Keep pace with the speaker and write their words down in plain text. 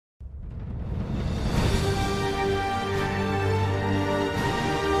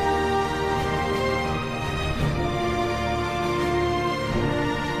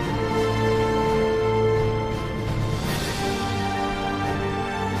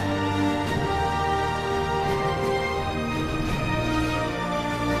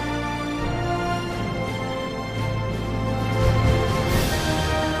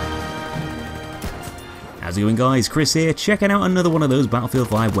How's it going, guys? Kris here, checking out another one of those Battlefield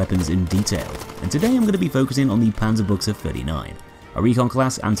 5 weapons in detail, and today I'm going to be focusing on the Panzerbüchse 39, a recon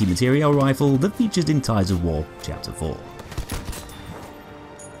class anti-materiel rifle that featured in Tides of War Chapter 4.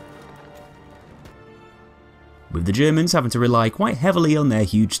 With the Germans having to rely quite heavily on their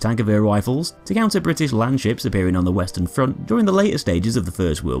huge tank-of-air rifles to counter British land ships appearing on the Western Front during the later stages of the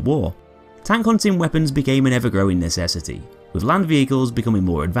First World War, tank hunting weapons became an ever-growing necessity, with land vehicles becoming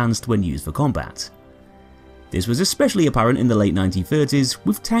more advanced when used for combat. This was especially apparent in the late 1930s,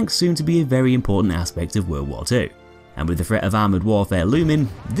 with tanks soon to be a very important aspect of World War II. And with the threat of armoured warfare looming,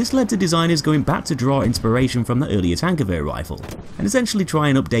 this led to designers going back to draw inspiration from the earlier tank-of-air rifle, and essentially try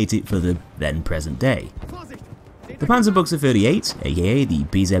and update it for the then present day. The Panzerbüchse 38, aka the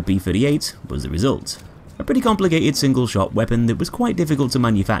PZB-38, was the result. A pretty complicated single-shot weapon that was quite difficult to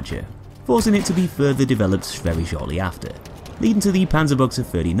manufacture, forcing it to be further developed very shortly after, leading to the Panzerbüchse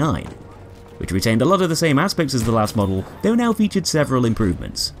 39, which retained a lot of the same aspects as the last model, though now featured several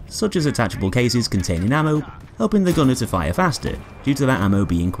improvements, such as attachable cases containing ammo, helping the gunner to fire faster, due to that ammo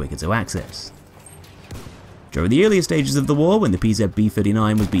being quicker to access. During the earlier stages of the war, when the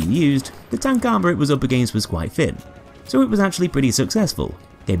PZB-39 was being used, the tank armour it was up against was quite thin, so it was actually pretty successful,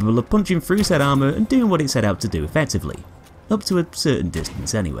 capable of punching through said armour and doing what it set out to do effectively, up to a certain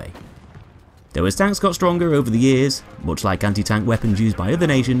distance anyway. Though as tanks got stronger over the years, much like anti-tank weapons used by other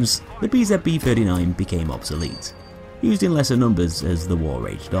nations, the PZB-39 became obsolete, used in lesser numbers as the war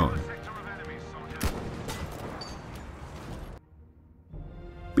raged on.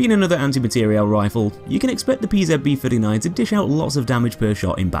 Being another anti-materiel rifle, you can expect the PZB-39 to dish out lots of damage per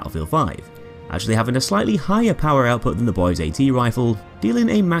shot in Battlefield 5, actually having a slightly higher power output than the Boys AT rifle, dealing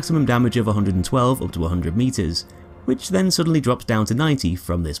a maximum damage of 112 up to 100 meters, which then suddenly drops down to 90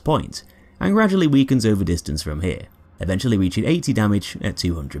 from this point, and gradually weakens over distance from here, eventually reaching 80 damage at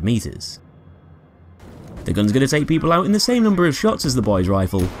 200 meters. The gun's going to take people out in the same number of shots as the Boys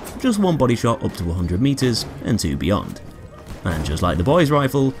rifle, just one body shot up to 100 meters and two beyond. And just like the Boys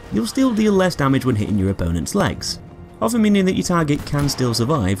rifle, you'll still deal less damage when hitting your opponent's legs, often meaning that your target can still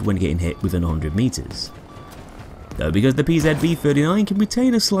survive when getting hit within 100 meters. Though because the PZB-39 can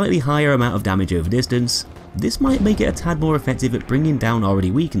retain a slightly higher amount of damage over distance, this might make it a tad more effective at bringing down already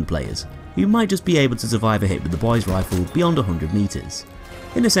weakened players, who might just be able to survive a hit with the Boys rifle beyond 100 meters.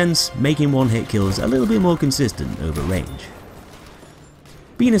 In a sense, making one hit kills a little bit more consistent over range.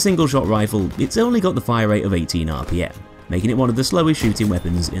 Being a single shot rifle, it's only got the fire rate of 18 RPM, making it one of the slowest shooting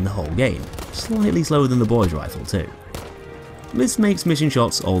weapons in the whole game, slightly slower than the Boys rifle too. This makes mission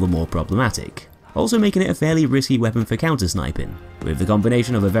shots all the more problematic, also making it a fairly risky weapon for counter sniping, with the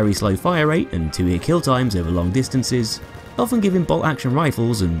combination of a very slow fire rate and 2-hit kill times over long distances, often giving bolt action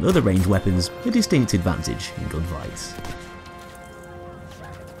rifles and other ranged weapons a distinct advantage in gunfights.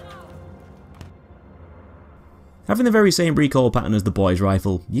 Having the very same recoil pattern as the Boys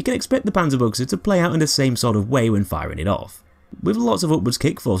rifle, you can expect the Panzerbüchse to play out in the same sort of way when firing it off, with lots of upwards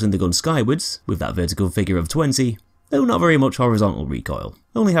kick forcing the gun skywards, with that vertical figure of 20, though not very much horizontal recoil,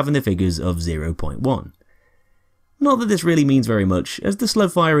 only having the figures of 0.1. Not that this really means very much, as the slow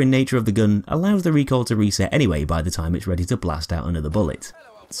firing nature of the gun allows the recoil to reset anyway by the time it's ready to blast out another bullet,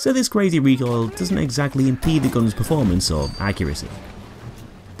 so this crazy recoil doesn't exactly impede the gun's performance or accuracy.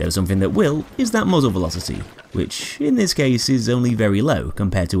 Though something that will is that muzzle velocity, which in this case is only very low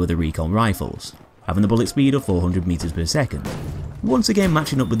compared to other recon rifles, having the bullet speed of 400 meters per second, once again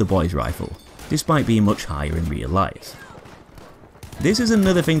matching up with the Boys rifle, despite being much higher in real life. This is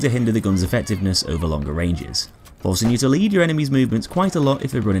another thing to hinder the gun's effectiveness over longer ranges, forcing you to lead your enemy's movements quite a lot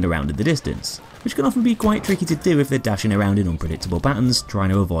if they're running around in the distance, which can often be quite tricky to do if they're dashing around in unpredictable patterns trying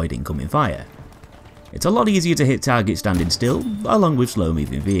to avoid incoming fire. It's a lot easier to hit targets standing still, along with slow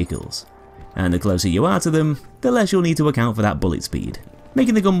moving vehicles, and the closer you are to them, the less you'll need to account for that bullet speed,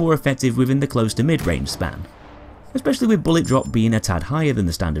 making the gun more effective within the close to mid-range span, especially with bullet drop being a tad higher than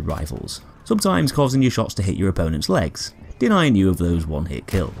the standard rifles, sometimes causing your shots to hit your opponent's legs, denying you of those one-hit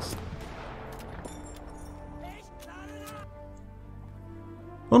kills.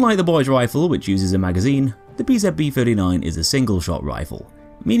 Unlike the Boys rifle, which uses a magazine, the PZB-39 is a single-shot rifle,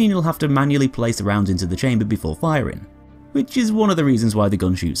 meaning you'll have to manually place the rounds into the chamber before firing, which is one of the reasons why the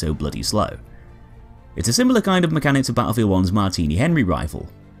gun shoots so bloody slow. It's a similar kind of mechanic to Battlefield 1's Martini Henry rifle,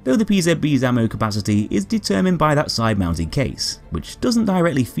 though the PZB's ammo capacity is determined by that side-mounted case, which doesn't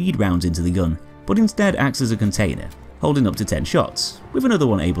directly feed rounds into the gun, but instead acts as a container, holding up to 10 shots, with another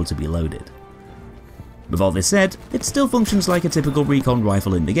one able to be loaded. With all this said, it still functions like a typical recon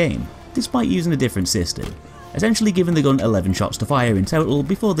rifle in the game, despite using a different system, essentially giving the gun 11 shots to fire in total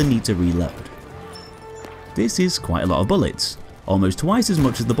before the need to reload. This is quite a lot of bullets, almost twice as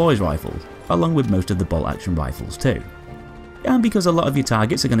much as the Boys rifle, along with most of the bolt action rifles too. And because a lot of your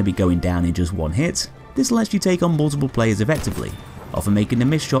targets are going to be going down in just one hit, this lets you take on multiple players effectively, often making the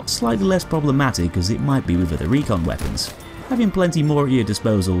missed shot slightly less problematic as it might be with other recon weapons, having plenty more at your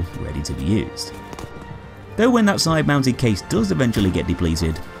disposal ready to be used. Though when that side mounted case does eventually get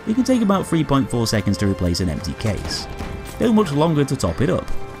depleted, it can take about 3.4 seconds to replace an empty case, though much longer to top it up,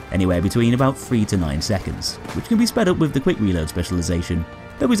 anywhere between about 3 to 9 seconds, which can be sped up with the quick reload specialization,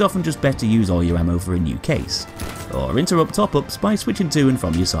 though it's often just best to use all your ammo for a new case, or interrupt top-ups by switching to and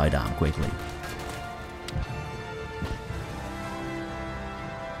from your sidearm quickly.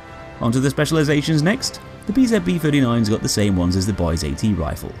 Onto the specializations next. The PZB-39's got the same ones as the Boys AT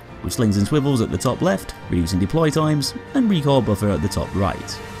rifle, with slings and swivels at the top left, reducing deploy times, and recoil buffer at the top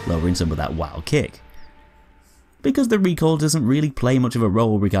right, lowering some of that wild kick. Because the recoil doesn't really play much of a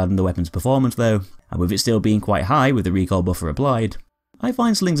role regarding the weapon's performance though, and with it still being quite high with the recoil buffer applied, I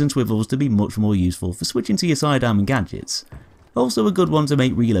find slings and swivels to be much more useful for switching to your sidearm and gadgets. Also a good one to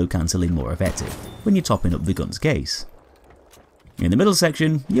make reload cancelling more effective, when you're topping up the gun's case. In the middle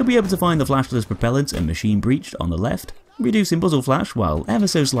section, you'll be able to find the flashless propellant and machine breach on the left, reducing muzzle flash while ever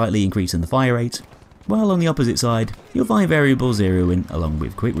so slightly increasing the fire rate, while on the opposite side, you'll find variable zeroing along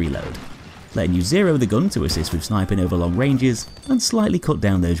with quick reload, letting you zero the gun to assist with sniping over long ranges and slightly cut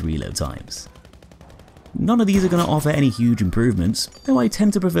down those reload times. None of these are going to offer any huge improvements, though I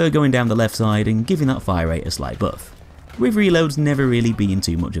tend to prefer going down the left side and giving that fire rate a slight buff, with reloads never really being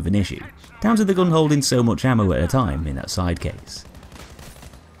too much of an issue, down to the gun holding so much ammo at a time in that side case.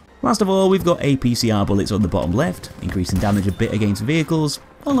 Last of all, we've got APCR bullets on the bottom left, increasing damage a bit against vehicles,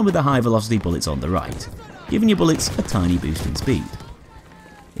 along with the high velocity bullets on the right, giving your bullets a tiny boost in speed.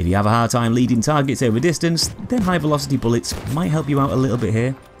 If you have a hard time leading targets over distance, then high velocity bullets might help you out a little bit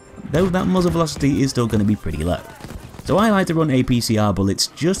here, though that muzzle velocity is still going to be pretty low. So I like to run APCR bullets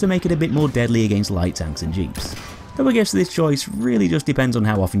just to make it a bit more deadly against light tanks and jeeps, though I guess this choice really just depends on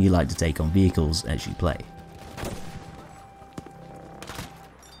how often you like to take on vehicles as you play.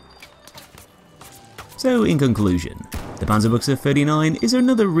 So in conclusion, the Panzerbüchse 39 is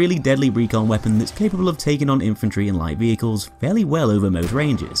another really deadly recon weapon that's capable of taking on infantry and light vehicles fairly well over most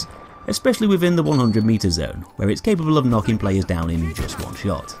ranges, especially within the 100 meter zone, where it's capable of knocking players down in just one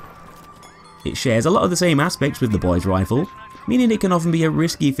shot. It shares a lot of the same aspects with the Boys rifle, meaning it can often be a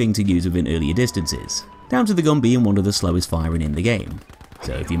risky thing to use within earlier distances, down to the gun being one of the slowest firing in the game.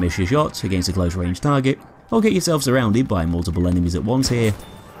 So if you miss your shot against a close range target, or get yourself surrounded by multiple enemies at once here,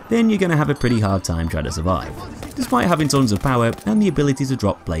 then you're going to have a pretty hard time trying to survive, despite having tons of power and the ability to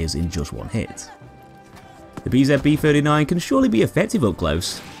drop players in just one hit. The PZB-39 can surely be effective up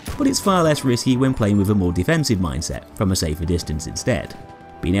close, but it's far less risky when playing with a more defensive mindset from a safer distance instead,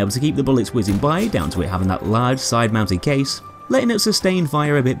 being able to keep the bullets whizzing by down to it having that large side-mounted case, letting it sustain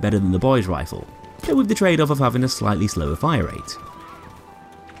fire a bit better than the Boys rifle, but with the trade-off of having a slightly slower fire rate.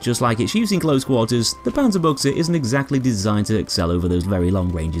 Just like its use in close quarters, the Panzerbuchse isn't exactly designed to excel over those very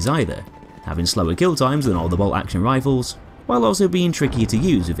long ranges either, having slower kill times than all the bolt action rifles, while also being trickier to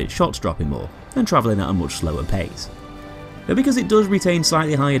use with its shots dropping more and travelling at a much slower pace. But because it does retain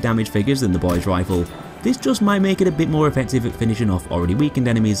slightly higher damage figures than the Boys rifle, this just might make it a bit more effective at finishing off already weakened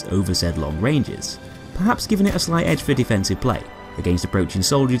enemies over said long ranges, perhaps giving it a slight edge for defensive play against approaching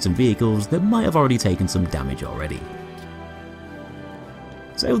soldiers and vehicles that might have already taken some damage already.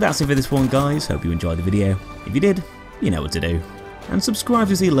 So that's it for this one guys, hope you enjoyed the video. If you did, you know what to do. And subscribe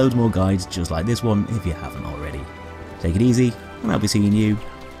to see loads more guides just like this one if you haven't already. Take it easy, and I'll be seeing you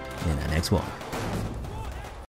in the next one.